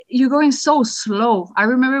you're going so slow. I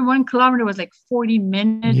remember 1 kilometer was like 40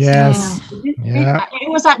 minutes. Yes.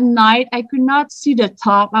 It was at night. I could not see the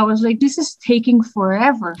top. I was like, this is taking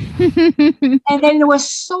forever. And then it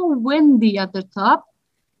was so windy at the top.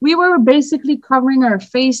 We were basically covering our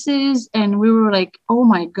faces and we were like, oh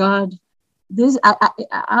my God.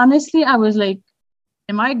 Honestly, I was like,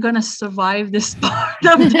 am I going to survive this part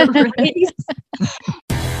of the race?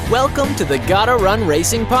 Welcome to the Gotta Run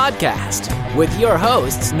Racing Podcast. With your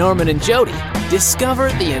hosts, Norman and Jody, discover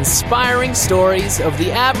the inspiring stories of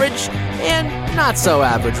the average and not so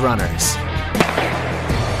average runners.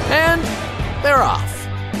 And they're off.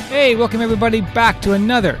 Hey, welcome everybody back to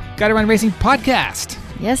another Gotta Run Racing Podcast.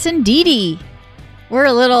 Yes, indeedy. We're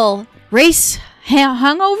a little race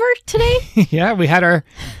hungover today. Yeah, we had our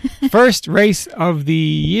first race of the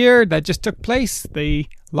year that just took place, the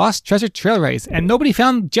Lost Treasure Trail Race, and nobody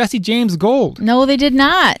found Jesse James Gold. No, they did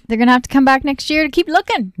not. They're going to have to come back next year to keep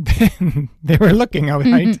looking. They were looking, all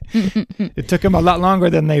right. It took them a lot longer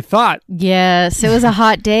than they thought. Yes, it was a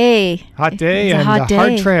hot day. Hot day and hard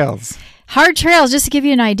trails. Hard trails, just to give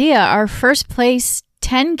you an idea, our first place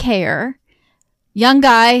 10K'er, young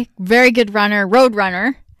guy, very good runner, road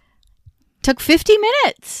runner, took 50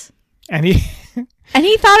 minutes. And he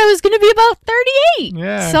thought it was going to be about 38.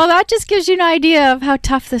 Yeah. So that just gives you an idea of how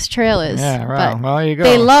tough this trail is. Yeah, right. Well, there you go.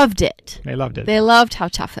 They loved it. They loved it. They loved how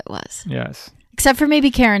tough it was. Yes. Except for maybe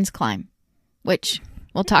Karen's climb, which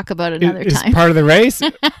we'll talk about another time. It's part of the race.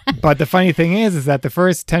 But the funny thing is that the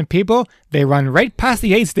first 10 people, they run right past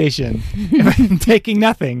the aid station, taking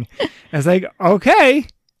nothing. It's like, okay,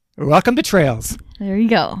 welcome to trails. There you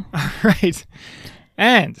go. All right.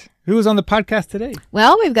 And who is on the podcast today?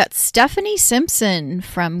 Well, we've got Stephanie Simpson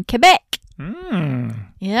from Quebec.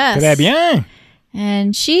 Yes. Très bien.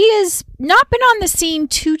 And she has not been on the scene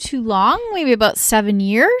too long, maybe about 7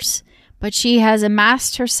 years, but she has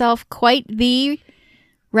amassed herself quite the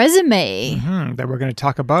resume. That we're going to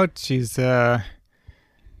talk about. She's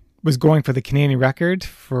was going for the Canadian record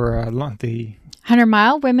for the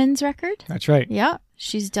 100-mile women's record. That's right. Yeah.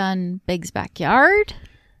 She's done Big's Backyard.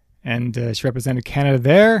 And she represented Canada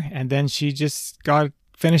there. And then she just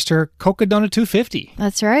finished her Cocodona 250.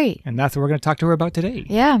 That's right. And that's what we're going to talk to her about today.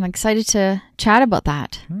 Yeah, I'm excited to chat about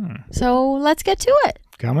that. So let's get to it.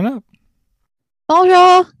 Coming up.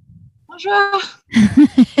 Bonjour. Bonjour.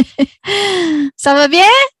 Ça va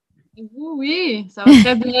bien? Oui, ça va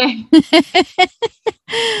très bien.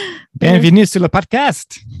 Bienvenue sur le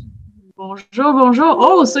podcast. Bonjour, bonjour.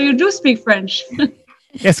 Oh, so you do speak French.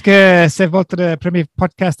 Est-ce que c'est votre premier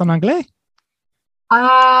podcast en anglais?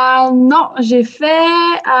 Non, j'ai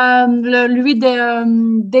fait lui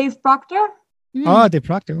de Dave Proctor. Ah, Dave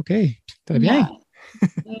Proctor, ok. Très bien.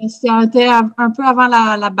 C'était un peu avant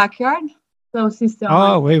la backyard. Ça aussi, c'était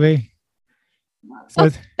oui. So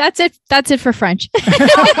that's it for French.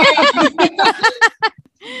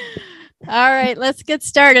 All right, let's get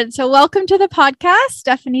started. So welcome to the podcast,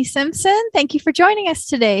 Stephanie Simpson. Thank you for joining us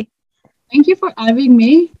today. Thank you for having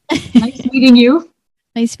me. Nice meeting you.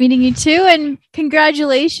 Nice meeting you too. And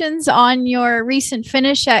congratulations on your recent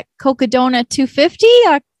finish at Cocodona 250,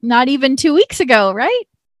 not even 2 weeks ago, right?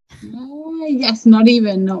 Yes, not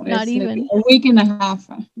even. No, not even. Like a week and a half.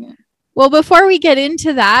 Yeah. Well, before we get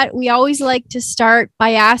into that, we always like to start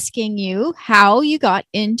by asking you how you got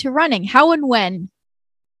into running. How and when?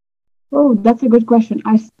 Oh, that's a good question.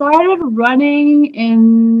 I started running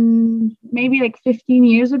in maybe like 15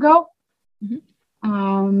 years ago.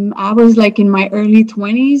 I was like in my early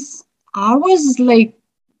 20s. I was like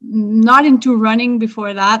not into running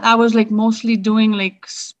before that. I was like mostly doing like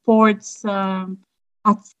sports at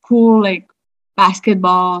school, like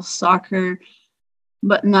basketball, soccer,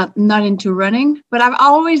 but not into running. But I've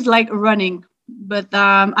always liked running. But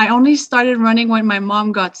I only started running when my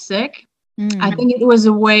mom got sick. I think it was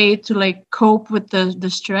a way to like cope with the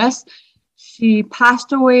stress. She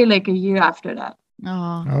passed away like a year after that.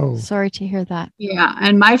 Oh, sorry to hear that. Yeah.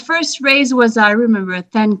 And my first race was, I remember, a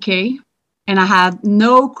 10K. And I had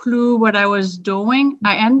no clue what I was doing.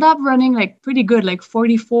 I ended up running like pretty good, like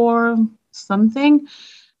 44 something.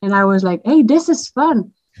 And I was like, hey, this is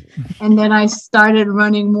fun. And then I started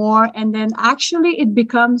running more. And then actually it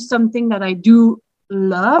becomes something that I do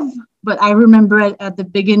love. But I remember at the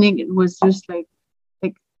beginning, it was just like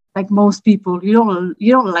most people, you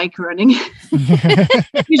don't like running.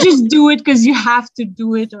 You just do it because you have to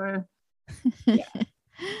do it, or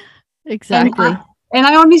exactly. And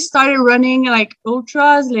I only started running like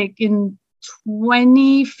ultras like in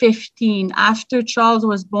 2015 after Charles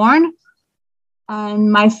was born.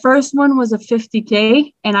 And my first one was a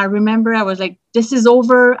 50K. And I remember I was like, this is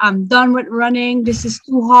over. I'm done with running. This is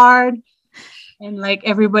too hard. And like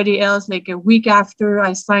everybody else, like a week after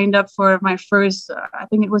I signed up for my first, I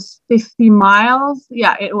think it was 50 miles.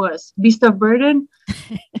 Yeah, it was Beast of Burden.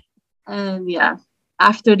 And yeah,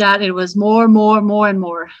 after that, it was more and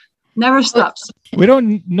more. Never stops. We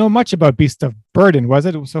don't know much about Beast of Burden, was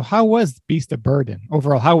it? So how was Beast of Burden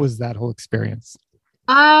overall? How was that whole experience?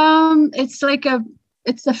 It's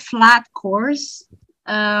a flat course.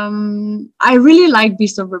 I really like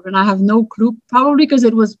Beast of Burden. I have no clue, probably because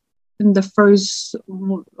it was in the first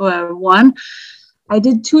one. I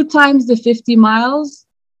did 2 times the 50 miles,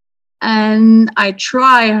 and I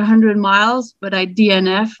try 100 miles, but I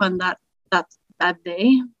DNF on that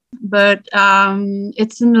day. But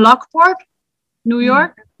it's in Lockport, New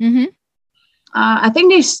York. Mm-hmm. I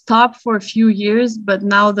think they stopped for a few years, but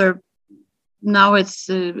now it's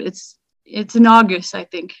in August, I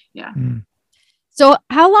think. Yeah. Mm. So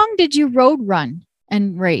how long did you road run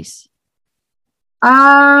and race?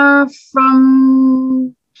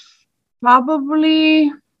 From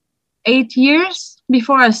probably 8 years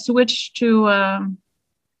before I switched to.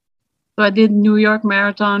 So I did New York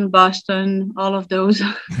Marathon, Boston, all of those.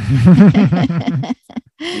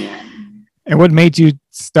 Yeah. And what made you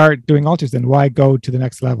start doing ultras then? Why go to the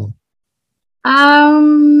next level?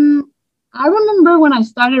 I remember when I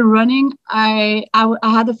started running, I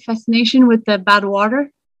had a fascination with the bad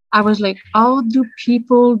water. I was like, how do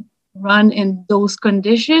people run in those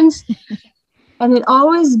conditions? And it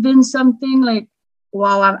always been something like,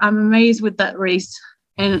 wow, I'm amazed with that race.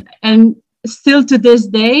 And still to this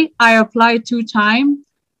day, I applied 2 times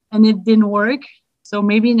and it didn't work. So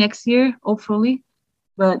maybe next year, hopefully.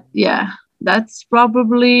 But yeah, that's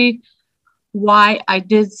probably why I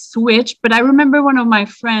did switch. But I remember one of my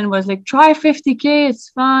friends was like, try 50K, it's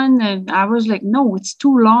fun. And I was like, no, it's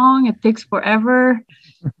too long. It takes forever.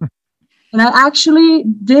 And I actually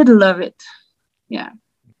did love it. Yeah.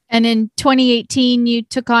 And in 2018, you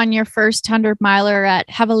took on your first 100 miler at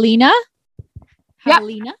Javelina. Yeah.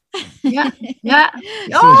 Javelina. Yeah.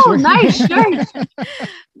 Oh, nice shirt.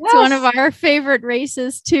 It's one of our favorite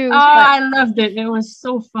races too. Oh, I loved it. It was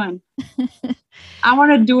so fun. I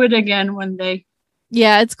want to do it again one day.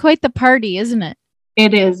 Yeah, it's quite the party, isn't it?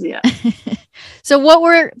 It is, yeah. So what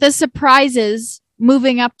were the surprises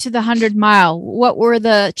moving up to the 100 mile? What were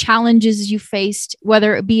the challenges you faced,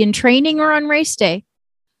 whether it be in training or on race day?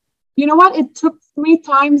 You know what? It took 3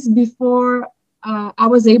 times before I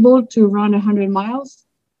was able to run 100 miles.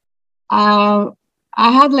 I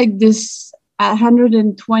had like this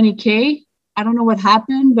 120K. I don't know what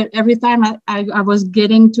happened, but every time I was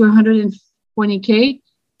getting to 120K,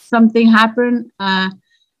 something happened. I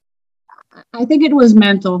think it was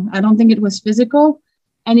mental. I don't think it was physical.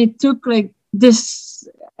 And it took like this.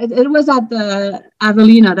 It was at the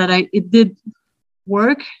Javelina that it did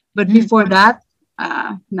work. But before that,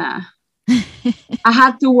 nah. I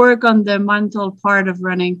had to work on the mental part of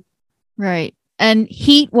running. Right. And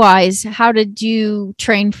heat wise, how did you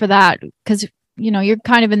train for that? Because, you're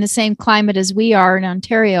kind of in the same climate as we are in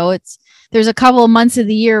Ontario. There's a couple of months of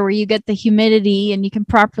the year where you get the humidity and you can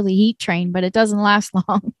properly heat train, but it doesn't last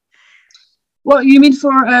long. Well, you mean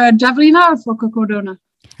for Javelina or for Cocodona?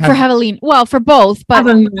 For Javelina. Well, for both, but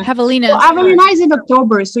Javelina. Well, Javelina is in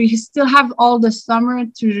October, so you still have all the summer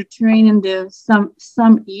to train in the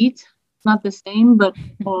some heat. Not the same, but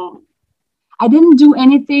I didn't do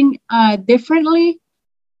anything differently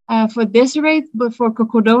for this race, but for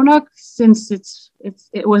Cocodona, since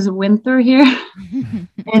it was winter here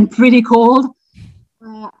and pretty cold,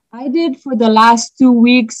 I did for the last 2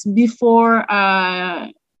 weeks before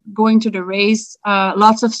going to the race,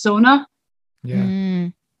 lots of sauna. Yeah.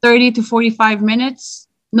 30 to 45 minutes.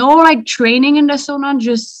 No like training in the sauna,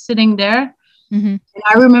 just sitting there. Mm-hmm. And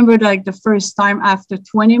I remember like the first time after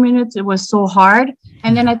 20 minutes, it was so hard.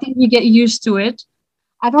 And then I think you get used to it.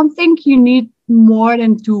 I don't think you need more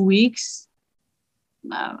than 2 weeks.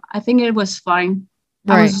 I think it was fine.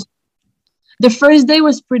 Right. The first day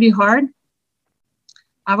was pretty hard.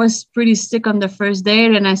 I was pretty sick on the first day.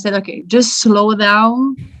 And I said, okay, just slow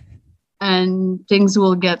down and things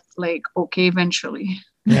will get like okay eventually.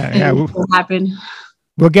 Yeah. It will happen.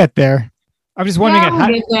 We'll get there. I'm just wondering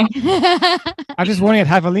I'm just wondering at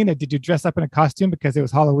Javelina, did you dress up in a costume because it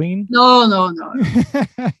was Halloween? No.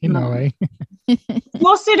 No way.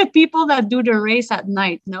 Mostly the people that do the race at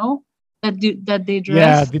night, no? That they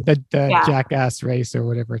dress. Yeah, the jackass race or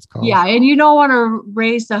whatever it's called. Yeah, and you don't want to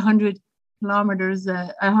race 100 kilometers,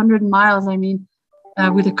 100 miles, I mean,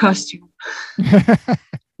 with a costume.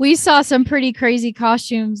 We saw some pretty crazy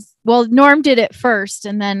costumes. Well, Norm did it first,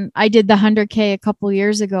 and then I did the 100K a couple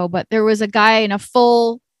years ago. But there was a guy in a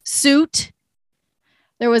full suit,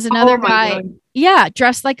 There was another Oh my guy, God. yeah,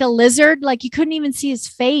 dressed like a lizard. Like you couldn't even see his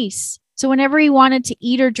face. So whenever he wanted to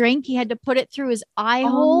eat or drink, he had to put it through his eye Oh.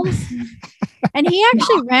 holes. And he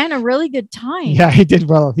actually ran a really good time. Yeah, he did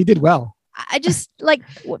well. He did well. I just like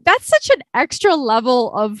that's such an extra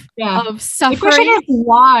level of Yeah. The question suffering. is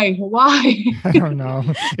why? Why? I don't know.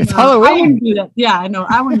 It's No, I Halloween. wouldn't do that. Yeah, I know.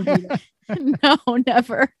 I wouldn't do that. No,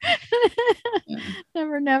 never. Yeah.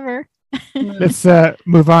 Never. No. Let's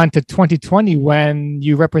move on to 2020 when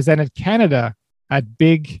you represented Canada at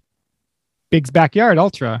Big's Backyard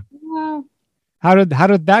Ultra. Yeah. How did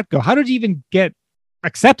that go? How did you even get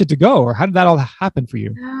accepted to go, or how did that all happen for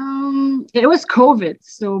you? It was COVID,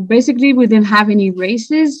 so basically we didn't have any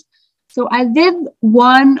races. So I did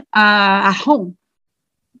one at home.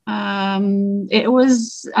 It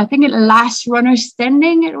was, I think, Last Runner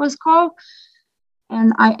Standing, it was called.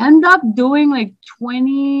 And I ended up doing like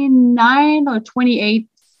 29 or 28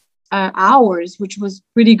 hours, which was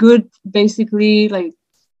pretty good. Basically, like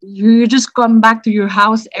you just come back to your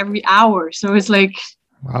house every hour. So it's like,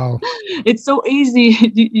 Wow. it's so easy.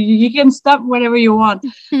 You can stop whenever you want.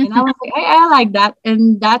 And I was like, I like that.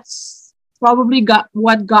 And that's probably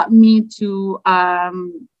what got me to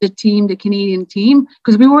the Canadian team,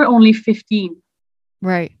 because we were only 15.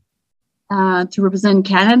 Right. To represent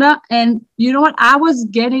Canada. And you know what? I was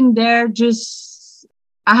getting there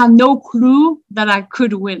I had no clue that I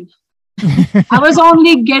could win. I was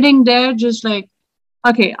only getting there just like,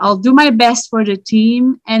 okay, I'll do my best for the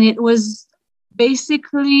team. And it was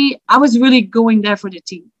basically, I was really going there for the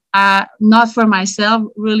team. Not for myself,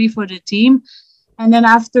 really for the team. And then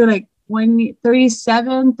after like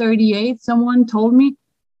 37, 38, someone told me,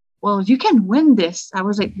 well, you can win this. I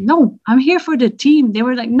was like, no, I'm here for the team. They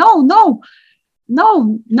were like, no,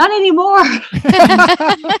 not anymore.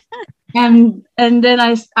 and then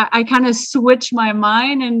I kind of switched my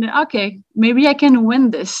mind and okay, maybe I can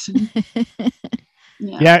win this.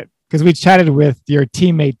 Yeah, because we chatted with your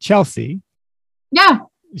teammate Chelsea.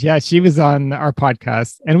 Yeah, she was on our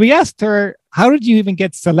podcast, and we asked her, how did you even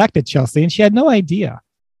get selected, Chelsea? And she had no idea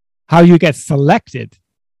how you get selected.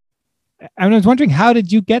 I was wondering, how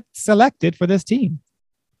did you get selected for this team?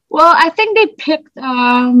 Well, I think they picked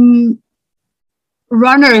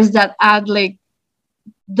runners that had like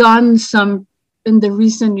done some in the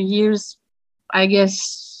recent years, I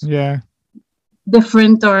guess. Yeah.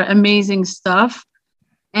 Different or amazing stuff.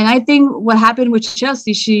 And I think what happened with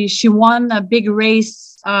Chelsea, she won a big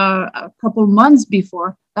race a couple months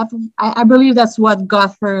before. I believe that's what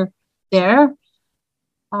got her there.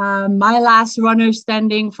 My last runner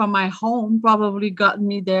standing from my home probably got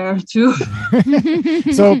me there too.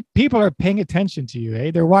 So people are paying attention to you,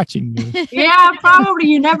 eh? They're watching you. Yeah, probably.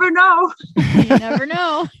 You never know. You never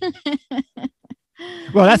know.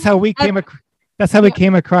 Well, that's how we came. That's how we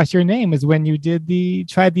came across your name. Is when you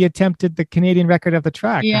tried the Canadian record of the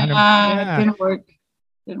track. Yeah, it didn't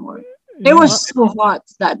work. It was so hot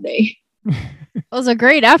that day. It was a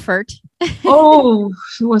great effort. Oh,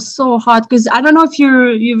 it was so hot because I don't know if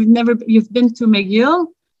you've been to McGill.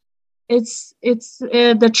 It's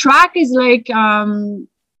the track is like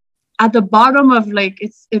at the bottom of like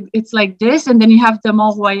it's like this, and then you have the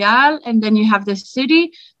Mont Royal, and then you have the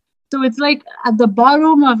city. So it's like at the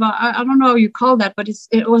bottom of I don't know how you call that, but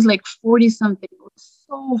it was like 40 something. It was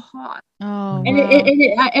so hot. Oh,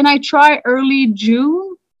 and I tried early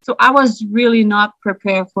June, so I was really not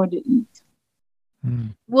prepared for the heat.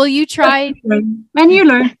 Will you try? And you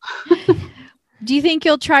learn. Do you think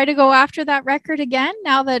you'll try to go after that record again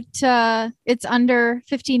now that it's under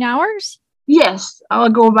 15 hours? Yes, I'll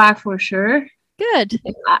go back for sure. Good.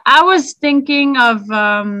 I was thinking of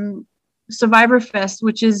Survivor Fest,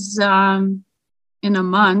 which is in a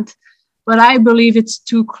month, but I believe it's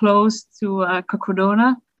too close to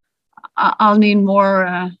Cocodona. I'll need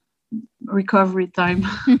more recovery time.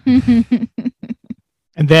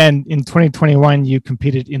 And then in 2021, you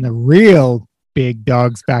competed in the real Big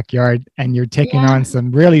Dog's Backyard, and you're taking on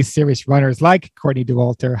some really serious runners like Courtney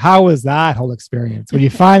Dauwalter. How was that whole experience when you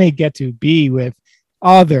finally get to be with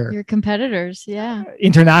other your competitors? Yeah,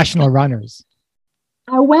 international runners.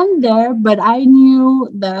 I went there, but I knew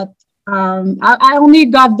that I only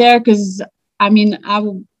got there because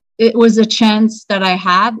it was a chance that I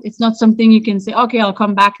had. It's not something you can say, okay, I'll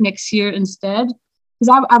come back next year instead,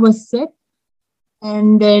 because I was sick.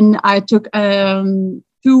 And then I took 2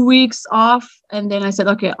 weeks off, and then I said,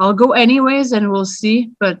 okay, I'll go anyways, and we'll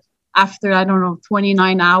see. But after,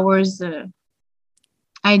 29 hours,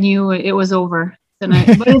 I knew it was over. But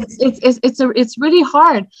it's really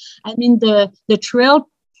hard. I mean, the trail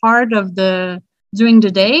part of during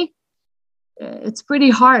the day, it's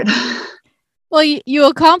pretty hard. Well, you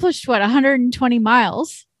accomplished what, 120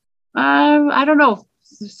 miles? I don't know.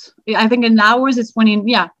 I think in hours it's 20.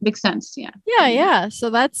 Yeah, makes sense. Yeah. Yeah. So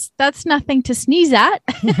that's nothing to sneeze at.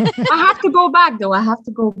 I have to go back though. I have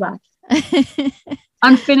to go back.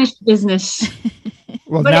 Unfinished business.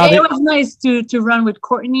 Well, but it was nice to run with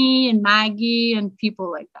Courtney and Maggie and people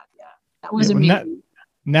like that. Yeah, that was amazing.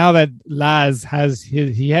 Now that Laz has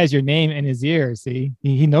he has your name in his ear, see,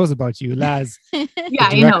 he knows about you, Laz.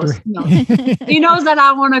 Yeah, he knows. He knows that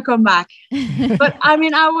I want to come back. But I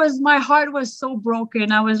mean, my heart was so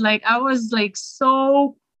broken. I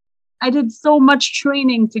did so much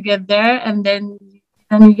training to get there, and then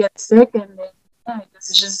you get sick, and then it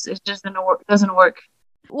just doesn't work.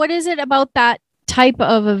 What is it about that type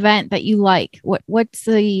of event that you like? What's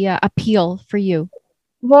the appeal for you?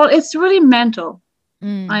 Well, it's really mental.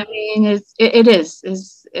 I mean,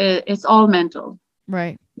 it's all mental,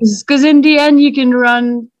 right? Because in the end, you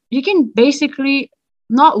can basically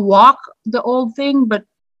not walk the whole thing, but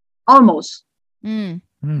almost.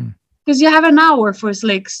 Because you have an hour for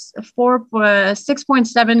like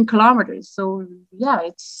 6.7 kilometers. So yeah,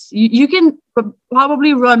 you can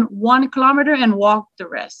probably run 1 kilometer and walk the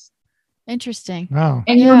rest. Interesting. Wow.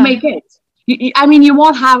 And you'll make it. You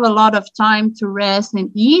won't have a lot of time to rest and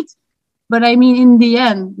eat. But I mean, in the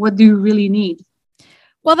end, what do you really need?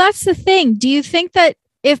 Well, that's the thing. Do you think that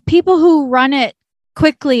if people who run it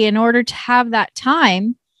quickly in order to have that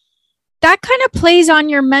time, that kind of plays on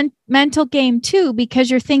your mental game too, because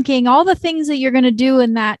you're thinking all the things that you're going to do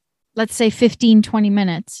in that, let's say 15, 20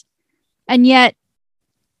 minutes. And yet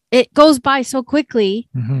it goes by so quickly.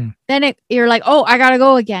 Then you're like, oh, I got to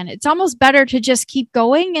go again. It's almost better to just keep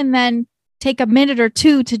going and then take a minute or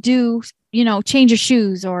two to do, change your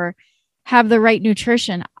shoes or have the right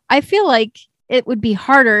nutrition. I feel like it would be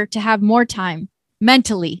harder to have more time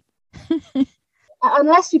mentally.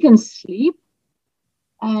 Unless you can sleep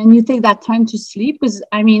and you take that time to sleep, because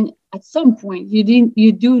I mean, at some point you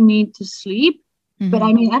do need to sleep. But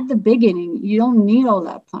I mean, at the beginning, you don't need all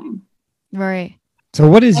that time. Right. So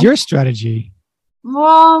what is your strategy?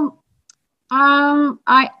 Well,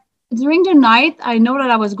 during the night, I know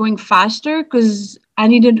that I was going faster because I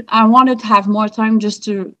wanted to have more time just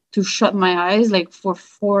to shut my eyes like for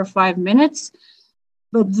 4 or 5 minutes.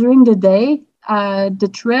 But during the day, the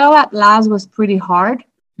trail at Laz was pretty hard.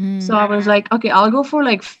 So I was like, okay, I'll go for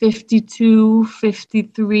like 52,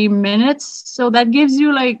 53 minutes. So that gives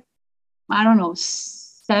you like, I don't know,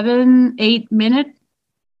 7, 8 minutes.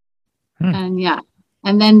 And yeah.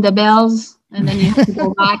 And then the bells, and then you have to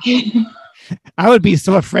go back. I would be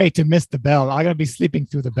so afraid to miss the bell. I'm going to be sleeping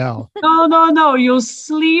through the bell. No. You'll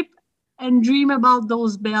sleep and dream about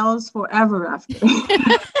those bells forever after.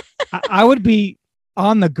 I would be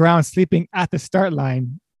on the ground sleeping at the start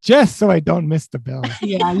line just so I don't miss the bell.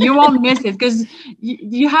 Yeah, you won't miss it because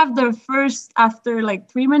you have the first after like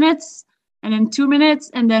 3 minutes and then 2 minutes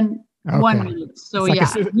and then 1 minute. So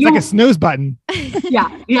it's like a snooze button.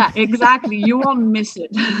 Yeah, exactly. You won't miss it.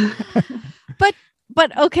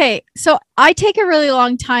 But okay, so I take a really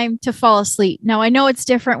long time to fall asleep. Now I know it's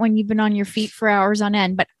different when you've been on your feet for hours on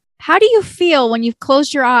end, but how do you feel when you've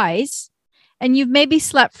closed your eyes and you've maybe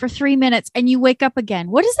slept for 3 minutes and you wake up again?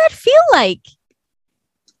 What does that feel like?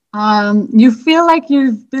 You feel like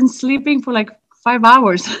you've been sleeping for like 5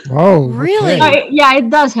 hours. Oh, really? Okay. Yeah, it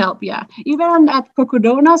does help. Yeah. Even at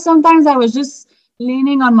Cocodona, sometimes I was just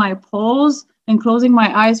leaning on my poles and closing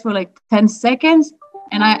my eyes for like 10 seconds.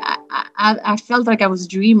 And I felt like I was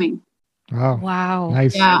dreaming. Oh, wow.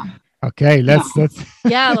 Nice. Yeah. Okay, let's.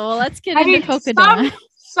 Yeah, well, let's get into Cocodona.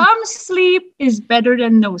 Some sleep is better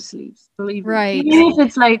than no sleep, believe me. Right. Even if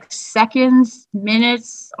it's like seconds,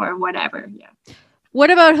 minutes, or whatever. Yeah.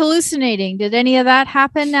 What about hallucinating? Did any of that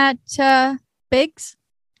happen at Biggs?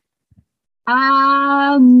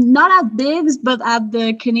 Not at Biggs, but at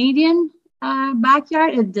the Canadian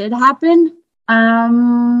backyard, it did happen.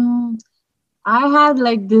 I had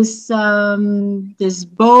like this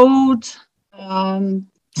boat.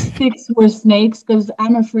 Sticks were snakes because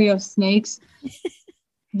I'm afraid of snakes.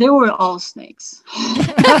 They were all snakes.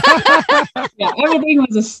 Yeah, everything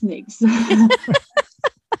was a snake.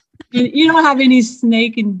 You don't have any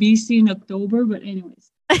snake in BC in October, but anyways.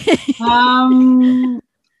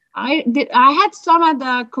 I had some at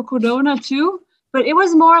the Cocodona too, but it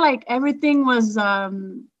was more like everything was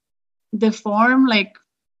deformed. Like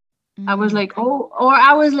I was like, or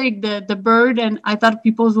I was like the bird, and I thought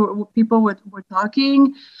people were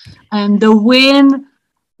talking, and the wind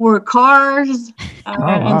were cars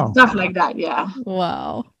and stuff like that. Yeah.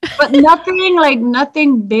 Wow. But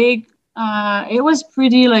nothing big. It was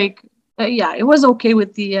pretty like yeah, it was okay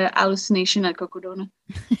with the hallucination at Cocodona.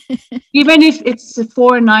 Even if it's a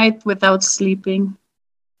 4 night without sleeping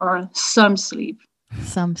or some sleep.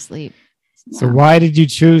 Some sleep. So why did you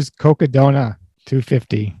choose Cocodona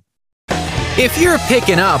 250? If you're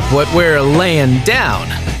picking up what we're laying down,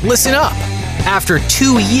 listen up. After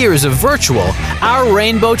 2 years of virtual, our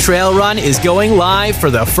Rainbow Trail Run is going live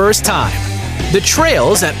for the first time. The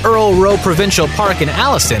trails at Earl Rowe Provincial Park in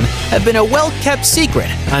Alliston have been a well-kept secret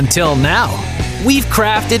until now. We've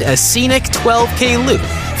crafted a scenic 12K loop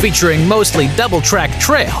featuring mostly double-track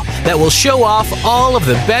trail that will show off all of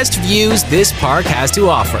the best views this park has to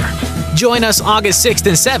offer. Join us August 6th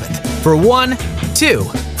and 7th for 1, 2,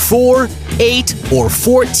 4, 8, or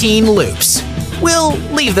 14 loops. We'll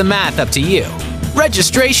leave the math up to you.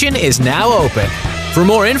 Registration is now open. For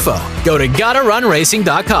more info, go to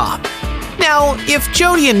GottaRunRacing.com. Now, if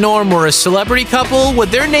Jody and Norm were a celebrity couple, would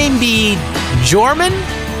their name be Jorman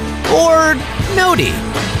or Nodi?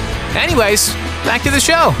 Anyways, back to the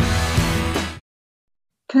show.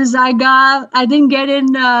 Because I didn't get in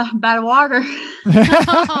bad water.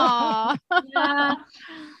 Yeah.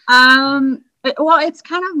 Well, it's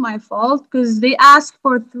kind of my fault because they asked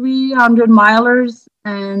for 300 milers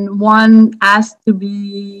and one asked to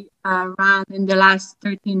be ran in the last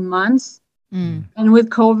 13 months. And with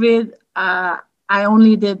COVID, I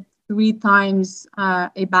only did 3 times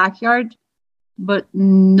a backyard, but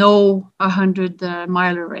no 100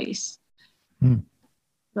 miler race.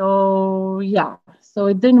 So yeah, so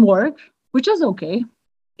it didn't work, which is okay.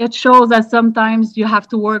 It shows that sometimes you have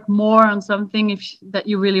to work more on something that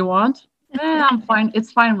you really want. I'm fine. It's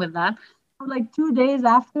fine with that. Like 2 days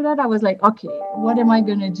after that, I was like, okay, what am I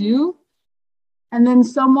going to do? And then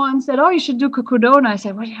someone said, oh, you should do Cocodona. I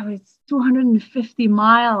said, well, yeah, it's 250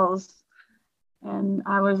 miles. And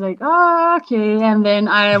I was like, oh, okay. And then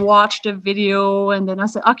I watched a video and then I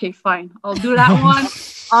said, okay, fine. I'll do that one.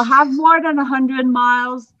 I'll have more than 100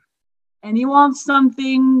 miles. And you want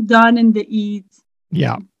something done in the heat.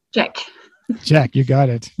 Yeah. Check. Check. You got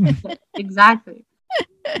it. Exactly.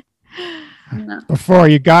 Before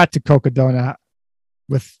you got to Cocodona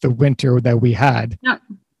with the winter that we had,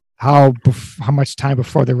 how much time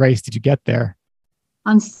before the race did you get there?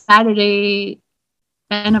 On Saturday,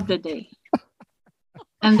 end of the day.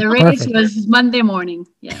 And the race was Monday morning.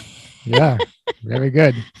 Yeah. Yeah. Very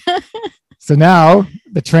good. So now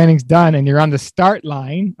the training's done and you're on the start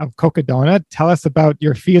line of Cocodona. Tell us about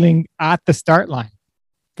your feeling at the start line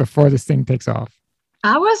before this thing takes off.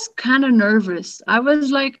 I was kind of nervous. I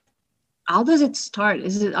was like, how does it start?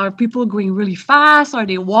 Are people going really fast? Are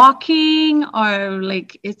they walking? Or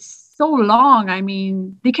like, it's so long. I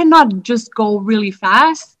mean, they cannot just go really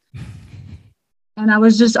fast. And I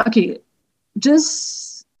was just, okay,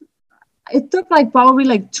 it took like probably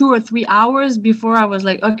like 2 or 3 hours before I was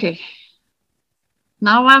like, okay,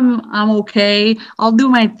 now I'm okay. I'll do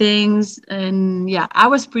my things. And yeah, I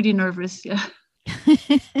was pretty nervous. Yeah.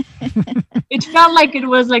 It felt like it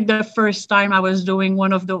was like the first time I was doing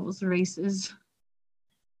one of those races.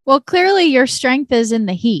 Well, clearly your strength is in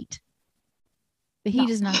the heat. The heat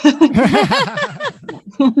is not.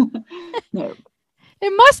 No.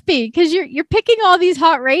 It must be because you're picking all these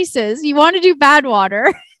hot races. You want to do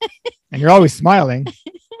Badwater. And you're always smiling.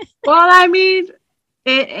 Well, I mean,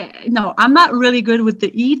 no, I'm not really good with the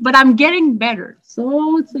heat, but I'm getting better.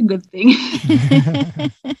 So it's a good thing.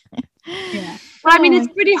 Yeah. But I mean,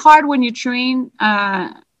 it's pretty hard when you train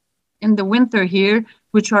in the winter here,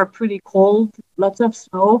 which are pretty cold, lots of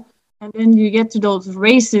snow. And then you get to those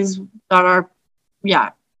races that are,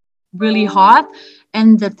 really hot.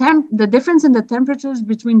 And the difference in the temperatures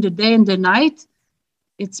between the day and the night,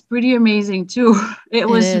 it's pretty amazing too. It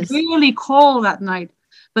was really cold at night.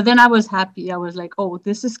 But then I was happy. I was like, oh,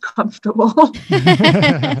 this is comfortable.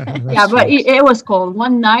 Yeah, but it was cold.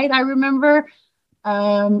 One night, I remember,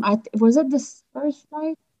 was it this first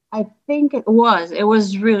night? I think it was. It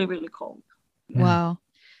was really, really cold. Wow.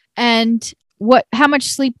 And how much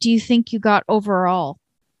sleep do you think you got overall?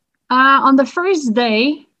 On the first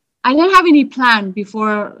day, I didn't have any plan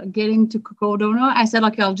before getting to Cocodona. I said,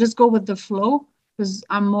 okay, I'll just go with the flow because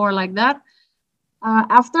I'm more like that.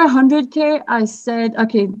 After 100K, I said,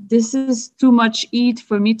 okay, this is too much heat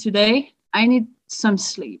for me today. I need some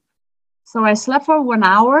sleep. So I slept for 1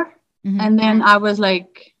 hour. And then I was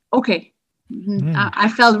like, okay. I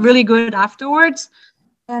felt really good afterwards.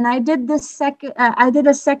 And I did the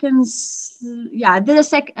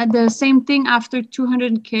same thing after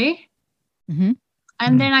 200K.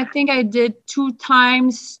 And then I think I did 2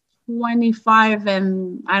 times 25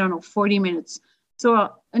 and 40 minutes.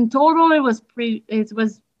 So in total, it was 3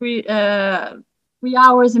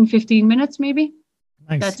 hours and 15 minutes, maybe.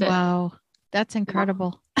 Nice. That's it. Wow. That's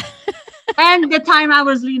incredible. And the time I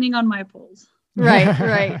was leaning on my poles.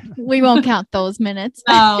 Right. We won't count those minutes.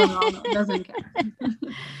 No, doesn't count.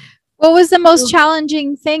 What was the most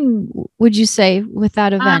challenging thing, would you say, with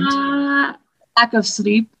that event? Lack of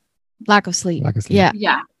sleep. Lack of sleep.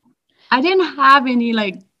 Yeah. I didn't have any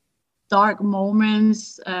like dark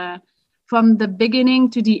moments. From the beginning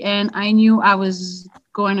to the end, I knew I was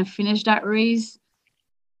going to finish that race.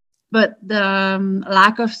 But the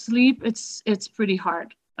lack of sleep, it's pretty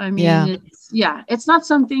hard. I mean, it's not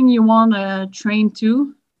something you want to train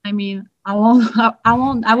to. I mean, I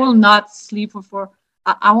will not sleep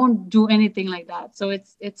I won't do anything like that. So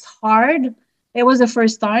it's hard. It was the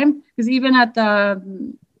first time because even at the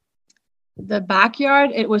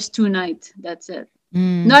backyard, it was 2 nights. That's it.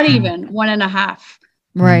 Not even 1.5.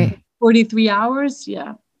 Right. 43 hours.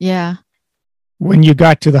 Yeah. Yeah. When you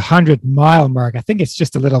got to the 100-mile mark, I think it's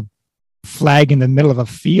just a little flag in the middle of a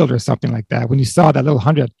field or something like that. When you saw that little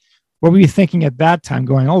 100, what were you thinking at that time?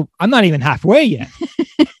 Going, oh, I'm not even halfway yet.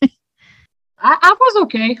 I was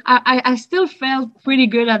okay. I still felt pretty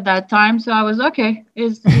good at that time, so I was okay.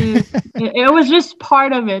 It was just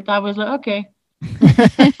part of it. I was like, okay.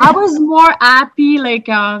 I was more happy, like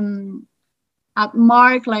at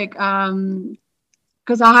mark, like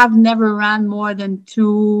because I have never ran more than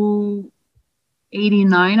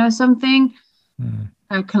 289 or something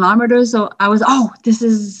kilometers. So I was,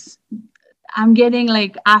 I'm getting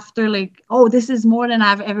like after like, this is more than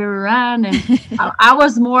I've ever ran. And I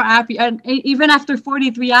was more happy. And even after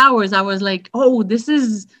 43 hours, I was like, this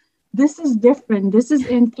is different. This is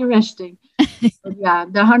interesting. But yeah,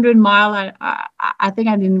 the 100-mile, I think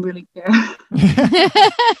I didn't really care.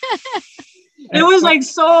 It was like,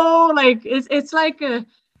 so like, it's like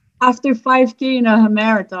after 5K in a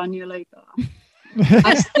marathon, you're like,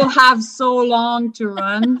 I still have so long to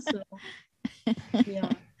run. So yeah.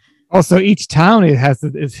 Also, each town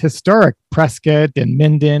is historic. Prescott and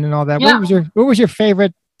Minden and all that. Yeah. What was your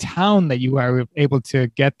favorite town that you were able to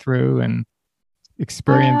get through and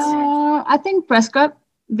experience? I think Prescott.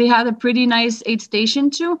 They had a pretty nice aid station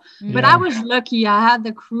too. But I was lucky. I had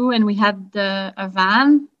the crew and we had a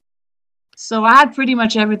van. So I had pretty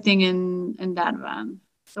much everything in that van.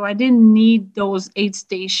 So I didn't need those aid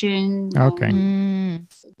stations. Okay.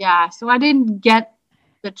 Yeah. So I didn't get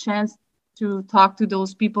the chance to talk to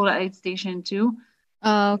those people at aid station too.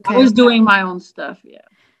 Okay. I was doing my own stuff. Yeah.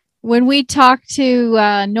 When we talked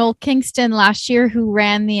to Noel Kingston last year, who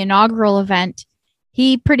ran the inaugural event,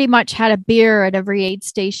 he pretty much had a beer at every aid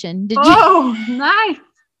station. Did you? Oh, nice.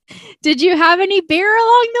 Did you have any beer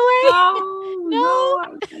along the way?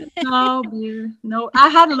 No beer. No, I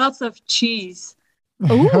had lots of cheese.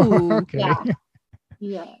 Ooh. Okay.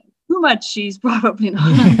 Yeah. Too much cheese, probably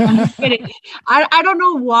not. I'm kidding. I don't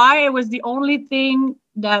know why it was the only thing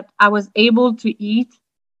that I was able to eat.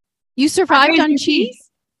 You survived on cheese?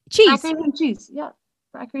 Cheese. Crackers and cheese. Yeah.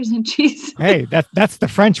 Crackers and cheese. Hey, that's the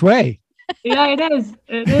French way. Yeah, it is.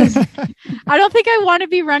 It is. I don't think I want to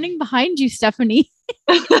be running behind you, Stephanie.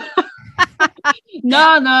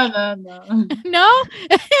 No. No? No.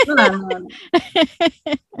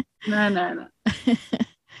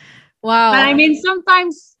 Wow. But I mean,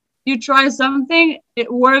 sometimes you try something,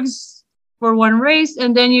 it works for one race,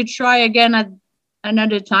 and then you try again at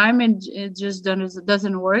another time, and it just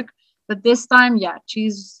doesn't work. But this time, yeah,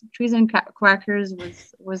 cheese and crackers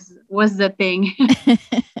was the thing.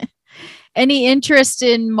 Any interest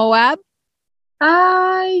in Moab?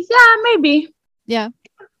 Yeah, maybe. Yeah.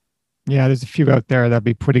 Yeah, there's a few out there that'd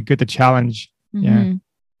be pretty good to challenge. Mm-hmm. Yeah.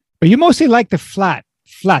 But you mostly like the flat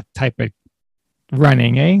type of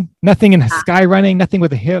running, eh? Nothing in sky running, nothing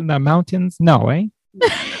with the hill and the mountains. No, eh?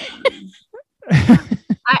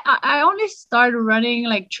 I only started running,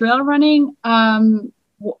 like trail running, a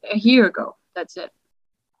year ago. That's it.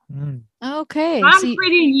 Okay. I'm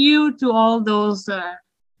pretty new to all those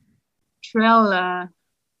trail.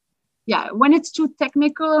 When it's too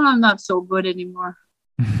technical, I'm not so good anymore.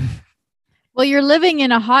 Well, you're living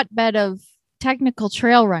in a hotbed of technical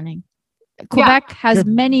trail running. Quebec has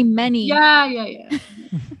many. Yeah.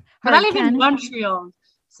 But I live in Montreal,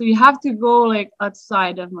 so you have to go like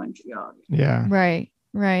outside of Montreal. Yeah. Right.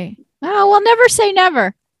 Oh, well, never say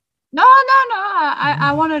never. No.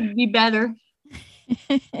 I want to be better.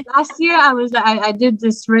 Last year, I did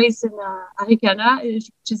this race in Arikana,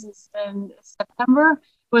 which is in September.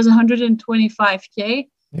 It was 125K.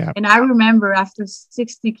 Yeah. And I remember after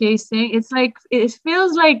 60K saying, it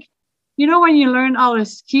feels like, when you learn how to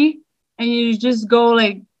ski and you just go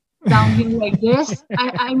like downhill like this.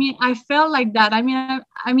 I mean, I felt like that. I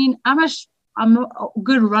mean, I'm a I'm a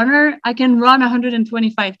good runner. I can run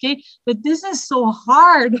 125K, but this is so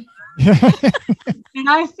hard. And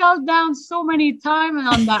I fell down so many times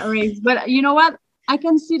on that race. But you know what? I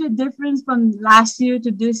can see the difference from last year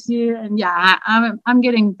to this year. And yeah, I'm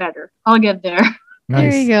getting better. I'll get there.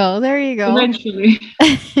 Nice. There you go. Eventually.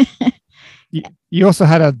 You also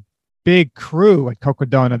had a big crew at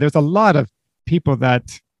Cocodona. There's a lot of people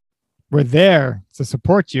that were there to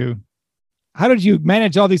support you. How did you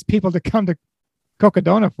manage all these people to come to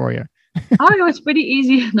Cocodona for you? Oh, it was pretty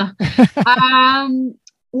easy. No.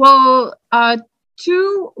 Well,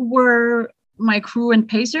 two were my crew and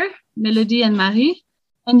pacer, Melody and Marie,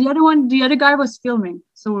 and the other guy was filming.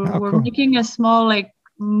 So we're cool. Making a small like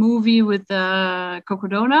movie with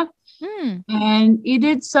Cocodona, and he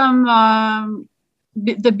did some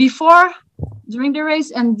the before, during the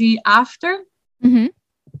race, and the after. Mm-hmm.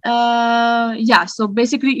 So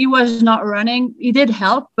basically he was not running. He did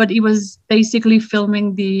help, but he was basically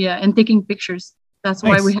filming and taking pictures. That's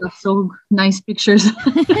nice. Why we have so nice pictures. So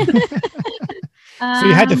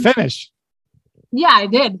you had to finish. Yeah, I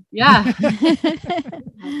did. Yeah.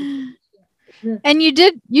 And you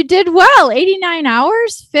did well. 89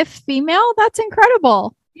 hours, 5th female. That's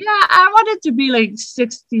incredible. Yeah, I wanted to be like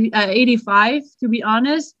 85 to be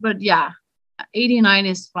honest, but yeah, 89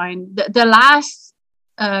 is fine. The last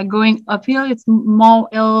going uphill, it's Mont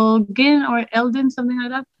Elgin or Eldin, something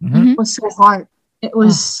like that. Mm-hmm. It was so hard. It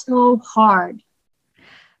was so hard.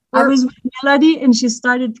 I was with Melody and she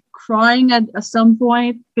started crying at some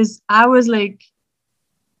point because I was like,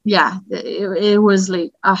 yeah, it was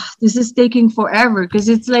like, this is taking forever because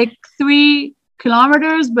it's like 3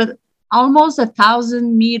 kilometers, but almost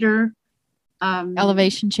 1,000 meter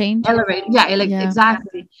elevation change.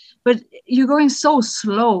 Exactly. But you're going so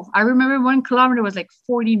slow. I remember 1 kilometer was like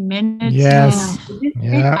 40 minutes. Yes.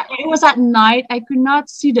 Yeah. It was at night. I could not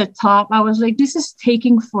see the top. I was like, this is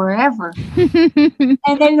taking forever. And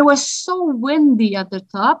then it was so windy at the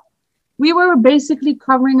top. We were basically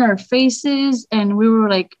covering our faces and we were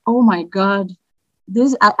like, oh my God.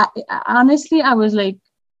 Honestly, I was like,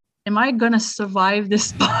 am I going to survive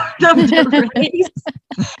this part of the race?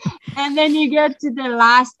 And then you get to the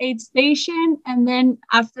last aid station. And then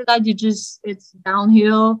after that, it's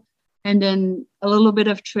downhill and then a little bit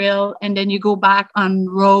of trail. And then you go back on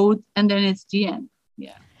road and then it's the end.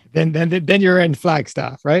 Yeah. Then you're in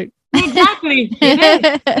Flagstaff, right? Exactly.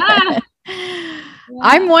 Yeah.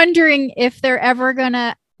 I'm wondering if they're ever going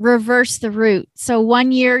to reverse the route. So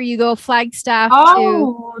 1 year you go Flagstaff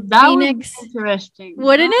to that Phoenix. Would be interesting.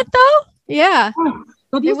 Wouldn't it though? Yeah.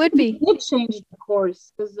 But it would be. It did change the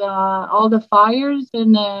course because all the fires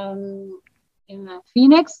in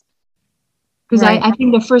Phoenix. Because right. I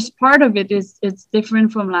think the first part of it's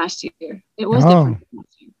different from last year. It was different from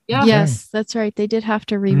last year. Yeah. Yes, that's right. They did have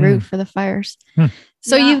to reroute for the fires.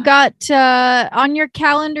 So you've got on your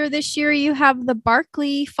calendar this year, you have the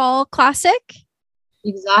Barkley Fall Classic.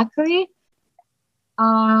 Exactly.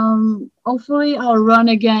 Hopefully I'll run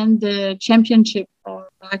again the championship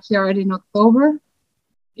backyard in October.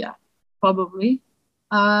 Yeah, probably.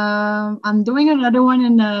 I'm doing another one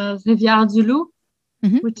in Rivière-du-Loup,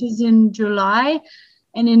 which is in July.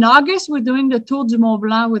 And in August, we're doing the Tour du Mont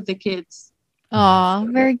Blanc with the kids. Oh,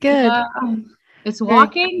 very good. It's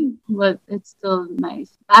walking, but it's still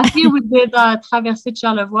nice. Last year, we did Traversée de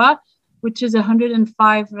Charlevoix, which is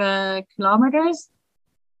 105 kilometers.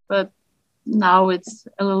 But now it's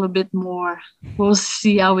a little bit more. We'll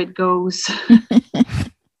see how it goes.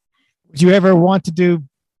 Would you ever want to do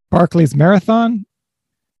Barkley's Marathon?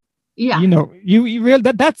 Yeah. You know, you real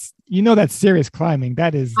that's that's serious climbing.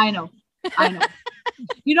 That is. I know.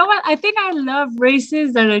 You know what? I think I love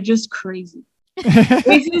races that are just crazy.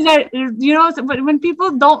 Races that, but when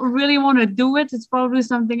people don't really want to do it, it's probably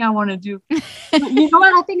something I want to do. But you know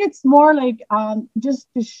what? I think it's more like just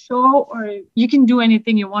to show, or you can do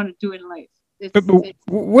anything you want to do in life. But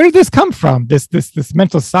where did this come from? This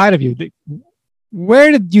mental side of you.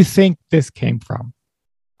 Where did you think this came from?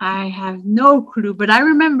 I have no clue. But I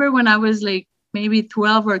remember when I was like maybe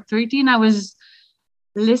 12 or 13, I was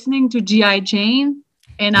listening to G.I. Jane.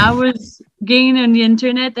 And I was going on the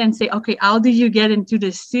internet and say, okay, how do you get into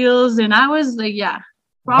the SEALs? And I was like,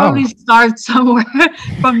 probably start somewhere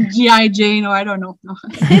from G.I. Jane, or I don't know.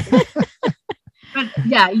 But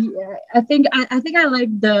I think I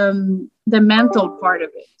like the mental part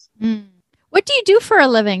of it. What do you do for a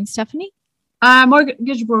living, Stephanie?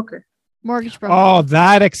 Mortgage broker. Mortgage broker. Oh,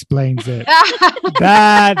 that explains it.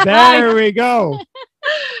 There we go.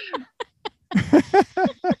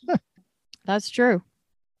 That's true.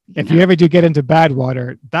 If you ever do get into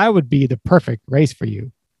Badwater, that would be the perfect race for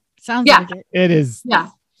you. Sounds like it. It is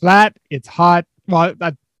flat. It's hot. Well,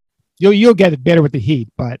 you'll get it better with the heat,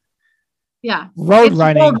 but road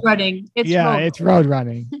running. It's road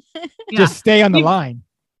running. Just stay on the line.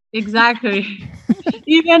 Exactly.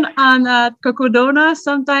 Even on Cocodona,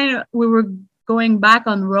 sometimes we were going back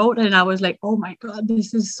on road and I was like, oh my God,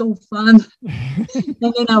 this is so fun. And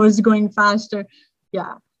then I was going faster.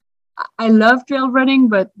 Yeah. I love trail running,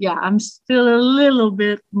 but I'm still a little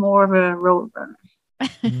bit more of a road runner.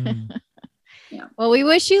 Yeah. Well, we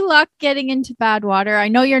wish you luck getting into Badwater. I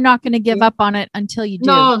know you're not going to give up on it until you do.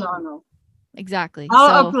 No. Exactly.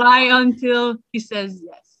 I'll apply until he says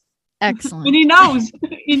yes. Excellent. And he knows.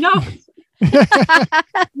 He knows.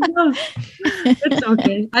 It's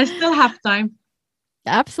okay. I still have time.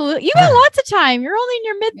 Absolutely. You got lots of time. You're only in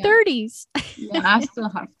your mid-30s. Yeah, I still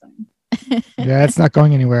have time. Yeah, it's not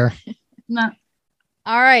going anywhere. No.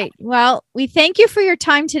 All right. Well, we thank you for your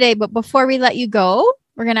time today. But before we let you go,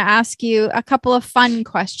 we're going to ask you a couple of fun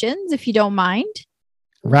questions, if you don't mind.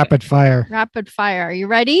 Rapid fire. Are you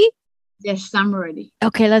ready? Yes, I'm ready.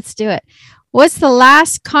 Okay, let's do it. What's the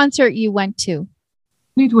last concert you went to?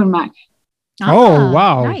 Fleetwood Mac. Oh,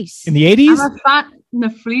 wow. Nice. In the 80s? I'm a fan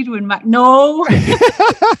of Fleetwood Mac. No.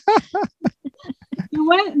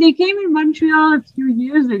 They came in Montreal a few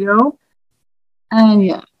years ago.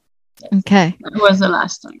 And okay. That was the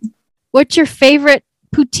last time. What's your favorite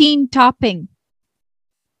poutine topping?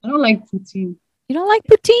 I don't like poutine. You don't like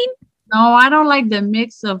poutine? No, I don't like the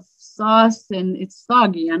mix of sauce and it's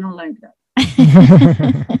soggy. I don't like that.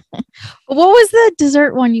 What was the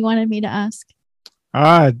dessert one you wanted me to ask?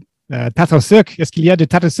 Tarte au sucre. Est-ce qu'il y a de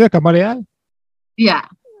tarte au sucre à Montréal? Yeah,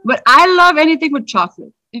 but I love anything with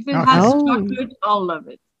chocolate. If it has chocolate, I'll love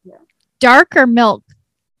it. Yeah. Dark or milk?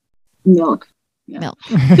 Milk. Yeah. Milk.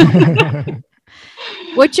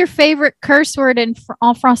 What's your favorite curse word en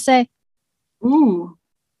français? Ooh.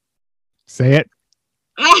 Say it.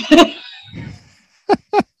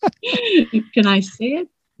 Can I say it?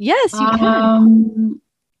 Yes, you can.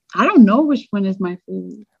 I don't know which one is my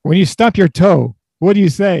favorite. When you stub your toe, what do you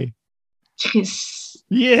say? Kiss.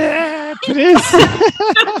 Yeah, it is.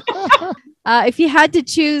 If you had to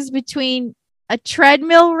choose between a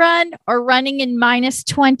treadmill run or running in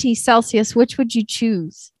 -20 Celsius, which would you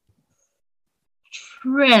choose?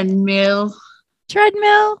 Treadmill.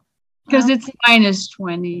 Because it's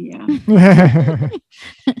 -20, yeah.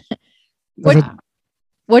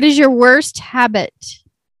 What is your worst habit?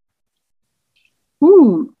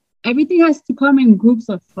 Ooh, everything has to come in groups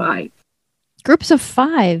of 5. Groups of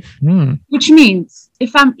 5? Which means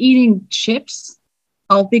if I'm eating chips,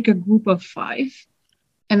 I'll pick a group of 5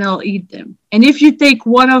 and I'll eat them. And if you take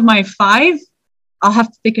one of my 5, I'll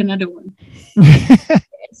have to pick another one.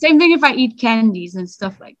 Same thing if I eat candies and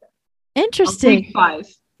stuff like that. Interesting. I'll take 5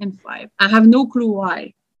 and 5. I have no clue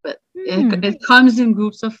why, but it comes in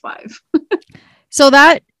groups of 5. So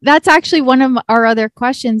that's actually one of our other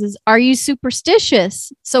questions is, are you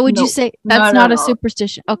superstitious? So would you say that's not a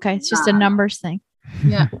superstition? Okay. It's just a numbers thing.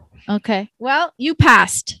 Yeah. Okay. Well, you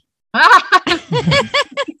passed.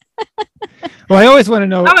 Well, I always want to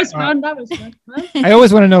know. That was fun. I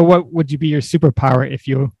always want to know, what would be your superpower if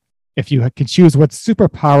you could choose? What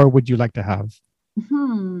superpower would you like to have?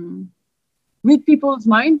 Read people's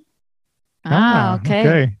mind.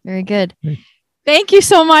 Okay. Very good. Thank you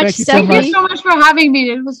so much, Stephanie. Thank you so much for having me.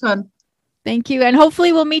 It was fun. Thank you. And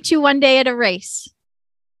hopefully we'll meet you one day at a race.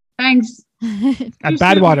 Thanks. At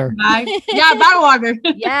Badwater. Bye. Yeah, Badwater.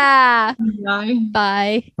 Yeah.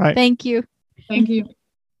 Bye. Bye. Thank you. Thank you.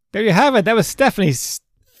 There you have it. That was Stephanie,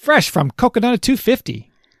 fresh from Cocodona 250.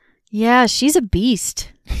 Yeah, she's a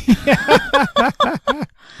beast.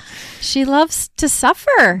 She loves to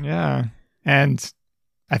suffer. Yeah. And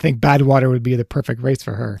I think Badwater would be the perfect race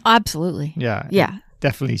for her. Absolutely. Yeah. Yeah.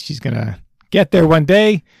 Definitely. She's going to get there one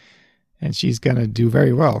day and she's going to do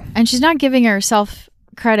very well. And she's not giving herself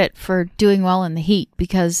credit for doing well in the heat,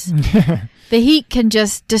 because the heat can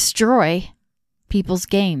just destroy people's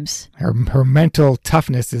games. Her mental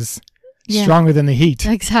toughness is stronger than the heat.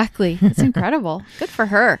 Exactly. It's incredible. Good for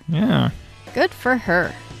her. Yeah. Good for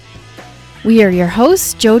her. We are your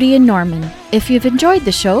hosts, Jody and Norman. If you've enjoyed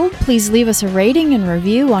the show, please leave us a rating and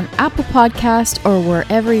review on Apple Podcast or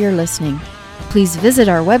wherever you're listening. Please visit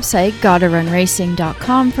our website,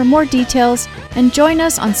 GottaRunRacing.com, for more details, and join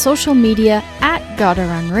us on social media at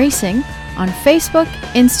GottaRunRacing on Facebook,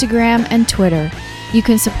 Instagram, and Twitter. You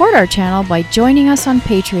can support our channel by joining us on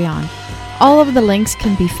Patreon. All of the links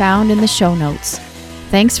can be found in the show notes.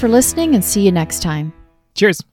 Thanks for listening and see you next time. Cheers.